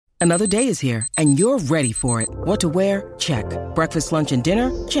Another day is here, and you're ready for it. What to wear? Check. Breakfast, lunch, and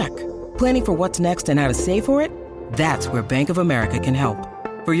dinner? Check. Planning for what's next and how to save for it? That's where Bank of America can help.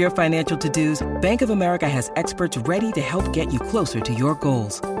 For your financial to-dos, Bank of America has experts ready to help get you closer to your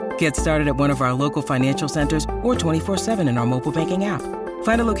goals. Get started at one of our local financial centers or 24/7 in our mobile banking app.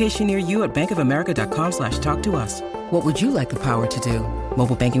 Find a location near you at bankofamerica.com/talktous. What would you like the power to do?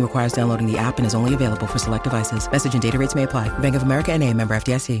 Mobile banking requires downloading the app and is only available for select devices. Message and data rates may apply. Bank of America N.A., member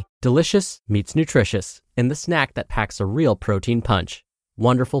FDIC. Delicious meets nutritious in the snack that packs a real protein punch.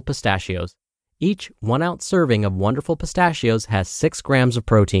 Wonderful Pistachios. Each 1 ounce serving of Wonderful Pistachios has 6 grams of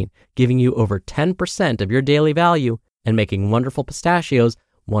protein, giving you over 10% of your daily value and making Wonderful Pistachios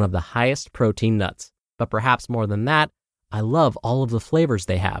one of the highest protein nuts. But perhaps more than that, I love all of the flavors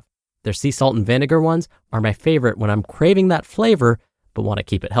they have. Their sea salt and vinegar ones are my favorite when I'm craving that flavor but want to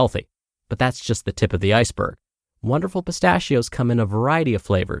keep it healthy. But that's just the tip of the iceberg. Wonderful Pistachios come in a variety of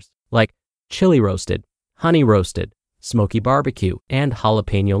flavors, like chili roasted, honey roasted, smoky barbecue, and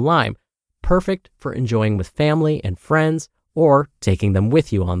jalapeno lime, perfect for enjoying with family and friends or taking them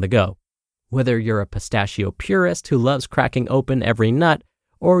with you on the go. Whether you're a pistachio purist who loves cracking open every nut,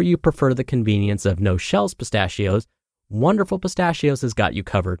 or you prefer the convenience of no-shells pistachios, Wonderful Pistachios has got you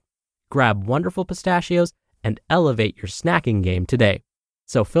covered. Grab Wonderful Pistachios and elevate your snacking game today.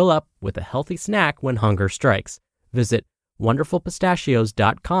 So fill up with a healthy snack when hunger strikes. Visit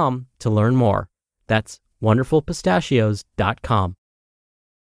wonderfulpistachios.com to learn more. That's wonderfulpistachios.com.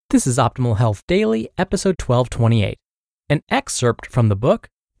 This is Optimal Health Daily, episode 1228, an excerpt from the book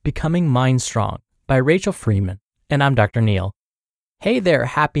Becoming Mind Strong by Rachel Freeman, and I'm Dr. Neil. Hey there,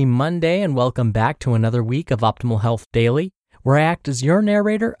 happy Monday, and welcome back to another week of Optimal Health Daily, where I act as your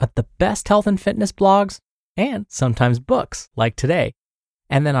narrator of the best health and fitness blogs, and sometimes books, like today.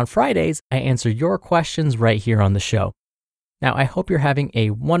 And then on Fridays, I answer your questions right here on the show. Now, I hope you're having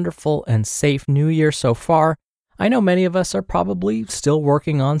a wonderful and safe New Year so far. I know many of us are probably still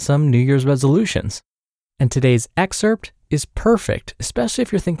working on some New Year's resolutions. And today's excerpt is perfect, especially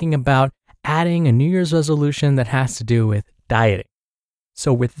if you're thinking about adding a New Year's resolution that has to do with dieting.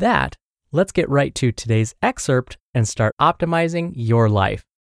 So with that, let's get right to today's excerpt and start optimizing your life.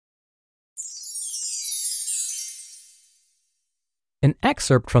 An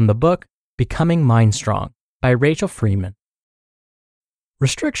excerpt from the book Becoming Mind Strong by Rachel Freeman.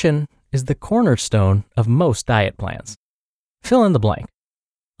 Restriction is the cornerstone of most diet plans. Fill in the blank.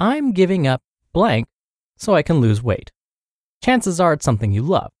 I'm giving up blank so I can lose weight. Chances are it's something you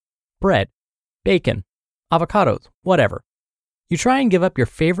love. Bread, bacon, avocados, whatever. You try and give up your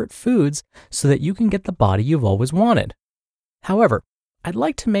favorite foods so that you can get the body you've always wanted. However, I'd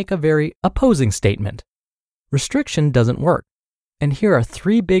like to make a very opposing statement. Restriction doesn't work, and here are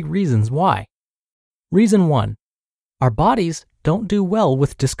 3 big reasons why. Reason 1, our bodies don't do well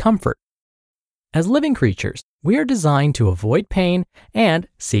with discomfort. As living creatures, we are designed to avoid pain and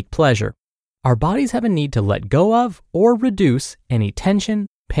seek pleasure. Our bodies have a need to let go of or reduce any tension,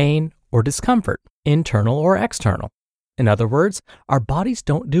 pain, or discomfort, internal or external. In other words, our bodies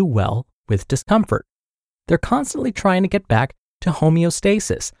don't do well with discomfort. They're constantly trying to get back to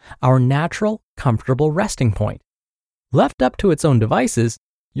homeostasis, our natural, comfortable resting point. Left up to its own devices,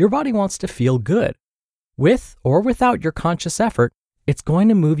 your body wants to feel good. With or without your conscious effort, it's going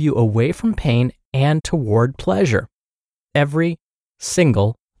to move you away from pain and toward pleasure. Every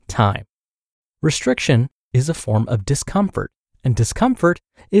single time. Restriction is a form of discomfort, and discomfort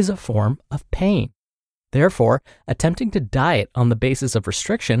is a form of pain. Therefore, attempting to diet on the basis of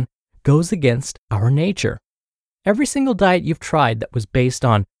restriction goes against our nature. Every single diet you've tried that was based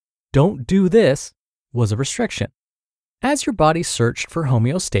on don't do this was a restriction. As your body searched for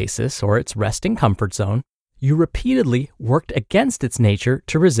homeostasis or its resting comfort zone, you repeatedly worked against its nature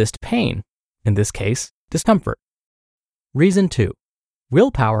to resist pain, in this case, discomfort. Reason 2,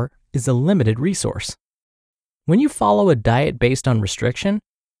 willpower is a limited resource. When you follow a diet based on restriction,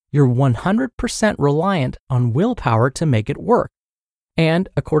 you're 100% reliant on willpower to make it work. And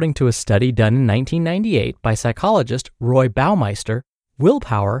according to a study done in 1998 by psychologist Roy Baumeister,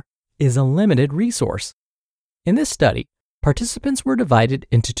 willpower is a limited resource. In this study, participants were divided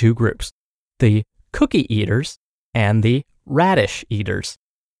into 2 groups, the cookie eaters and the radish eaters.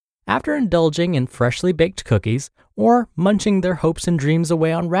 After indulging in freshly baked cookies or munching their hopes and dreams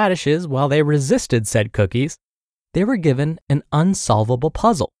away on radishes while they resisted said cookies, they were given an unsolvable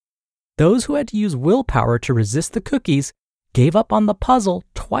puzzle. Those who had to use willpower to resist the cookies gave up on the puzzle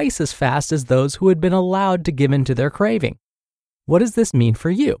twice as fast as those who had been allowed to give in to their craving. What does this mean for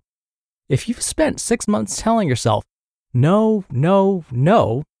you? If you've spent 6 months telling yourself, no, no,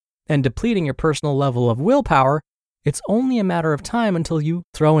 no, and depleting your personal level of willpower, It's only a matter of time until you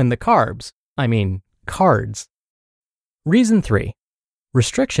throw in the carbs. I mean, cards. Reason 3.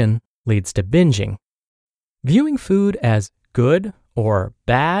 Restriction leads to binging. Viewing food as good or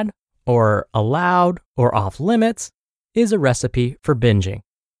bad or allowed or off limits is a recipe for binging.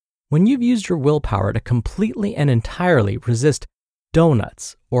 When you've used your willpower to completely and entirely resist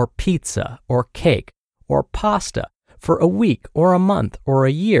donuts or pizza or cake or pasta for a week or a month or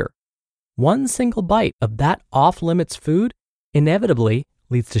a year, one single bite of that off-limits food inevitably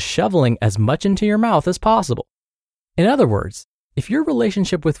leads to shoveling as much into your mouth as possible. In other words, if your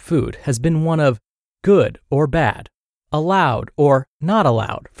relationship with food has been one of good or bad, allowed or not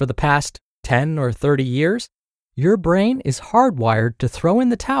allowed for the past 10 or 30 years, your brain is hardwired to throw in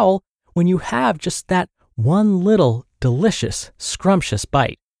the towel when you have just that one little delicious, scrumptious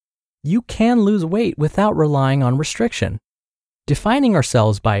bite. You can lose weight without relying on restriction. Defining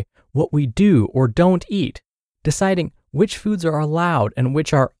ourselves by what we do or don't eat, deciding which foods are allowed and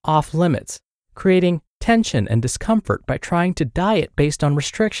which are off limits, creating tension and discomfort by trying to diet based on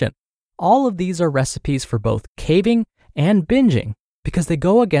restriction. All of these are recipes for both caving and binging because they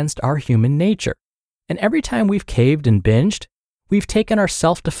go against our human nature. And every time we've caved and binged, we've taken our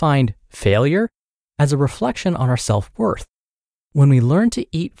self-defined failure as a reflection on our self-worth. When we learn to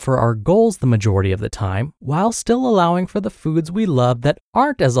eat for our goals the majority of the time, while still allowing for the foods we love that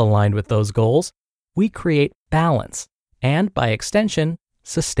aren't as aligned with those goals, we create balance and, by extension,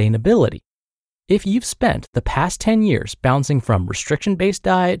 sustainability. If you've spent the past 10 years bouncing from restriction-based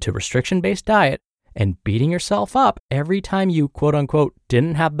diet to restriction-based diet and beating yourself up every time you quote-unquote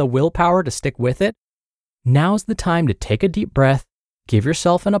didn't have the willpower to stick with it, now's the time to take a deep breath, give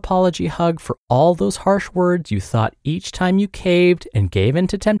yourself an apology hug for all those harsh words you thought each time you caved and gave in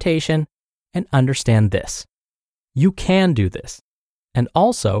to temptation, and understand this. You can do this. And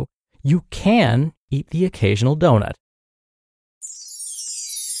also, you can eat the occasional donut.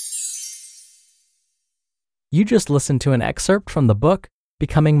 You just listened to an excerpt from the book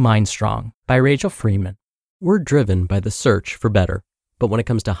Becoming Mind Strong by Rachel Freeman. We're driven by the search for better, but when it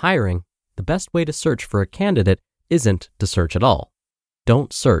comes to hiring, the best way to search for a candidate isn't to search at all.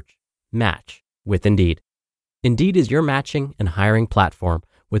 Don't search, match with Indeed. Indeed is your matching and hiring platform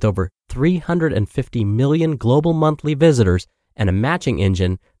with over 350 million global monthly visitors and a matching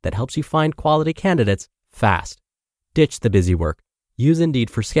engine that helps you find quality candidates fast. Ditch the busy work. Use Indeed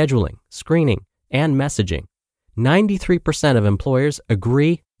for scheduling, screening, and messaging. 93% of employers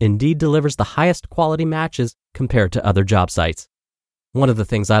agree Indeed delivers the highest quality matches compared to other job sites. One of the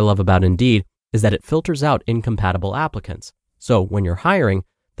things I love about Indeed is that it filters out incompatible applicants. So when you're hiring,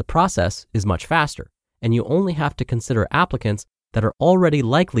 the process is much faster, and you only have to consider applicants that are already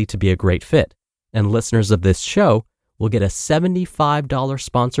likely to be a great fit. And listeners of this show will get a $75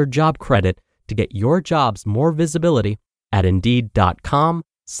 sponsored job credit to get your jobs more visibility at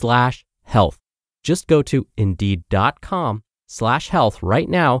Indeed.com/health. Just go to Indeed.com/health right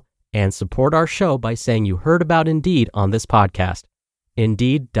now and support our show by saying you heard about Indeed on this podcast.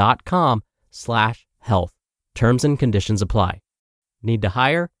 Indeed.com/health. Terms and conditions apply. Need to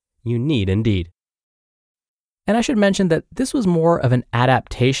hire? You need Indeed. And I should mention that this was more of an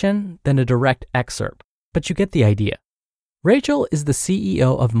adaptation than a direct excerpt, but you get the idea. Rachel is the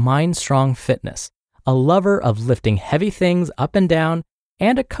CEO of Mind Strong Fitness, a lover of lifting heavy things up and down,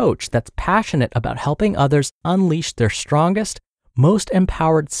 and a coach that's passionate about helping others unleash their strongest, most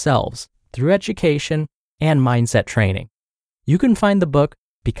empowered selves through education and mindset training. You can find the book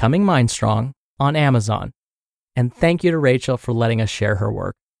Becoming Mind Strong on Amazon. And thank you to Rachel for letting us share her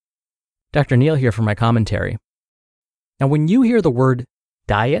work. Dr. Neil here for my commentary. Now, when you hear the word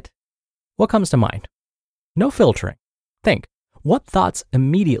diet, what comes to mind? No filtering. Think, what thoughts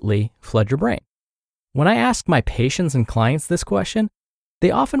immediately flood your brain? When I ask my patients and clients this question,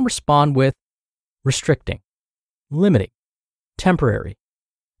 they often respond with restricting, limiting, temporary,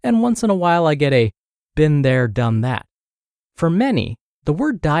 and once in a while I get a been there, done that. For many, the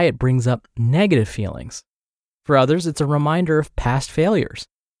word diet brings up negative feelings. For others, it's a reminder of past failures.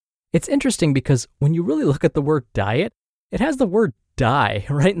 It's interesting because when you really look at the word diet, it has the word die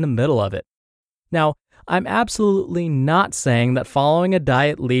right in the middle of it. Now, I'm absolutely not saying that following a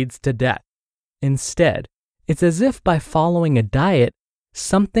diet leads to death. Instead, it's as if by following a diet,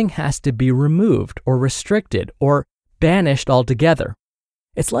 something has to be removed or restricted or banished altogether.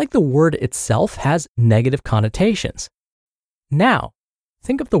 It's like the word itself has negative connotations. Now,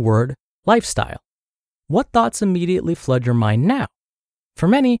 think of the word lifestyle. What thoughts immediately flood your mind now? For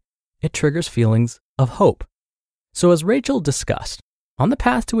many, it triggers feelings of hope. So as Rachel discussed, on the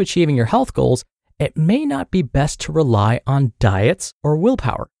path to achieving your health goals, it may not be best to rely on diets or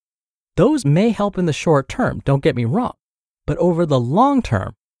willpower. Those may help in the short term, don't get me wrong, but over the long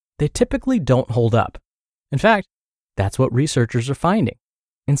term, they typically don't hold up. In fact, that's what researchers are finding.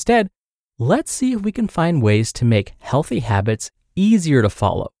 Instead, let's see if we can find ways to make healthy habits easier to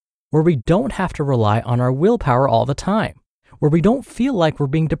follow, where we don't have to rely on our willpower all the time, where we don't feel like we're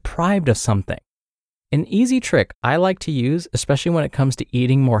being deprived of something. An easy trick I like to use, especially when it comes to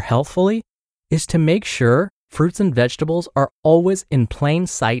eating more healthfully, is to make sure fruits and vegetables are always in plain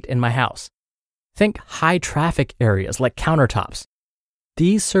sight in my house. Think high traffic areas like countertops.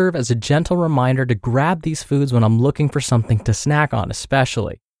 These serve as a gentle reminder to grab these foods when I'm looking for something to snack on,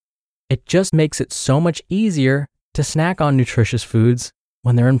 especially. It just makes it so much easier to snack on nutritious foods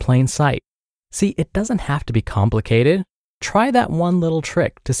when they're in plain sight. See, it doesn't have to be complicated. Try that one little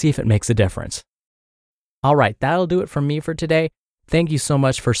trick to see if it makes a difference. All right, that'll do it from me for today. Thank you so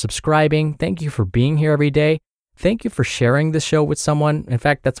much for subscribing. Thank you for being here every day. Thank you for sharing this show with someone. In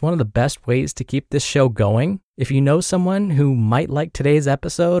fact, that's one of the best ways to keep this show going. If you know someone who might like today's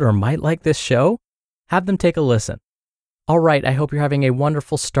episode or might like this show, have them take a listen. All right, I hope you're having a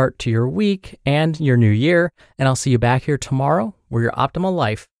wonderful start to your week and your new year, and I'll see you back here tomorrow where your optimal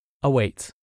life awaits.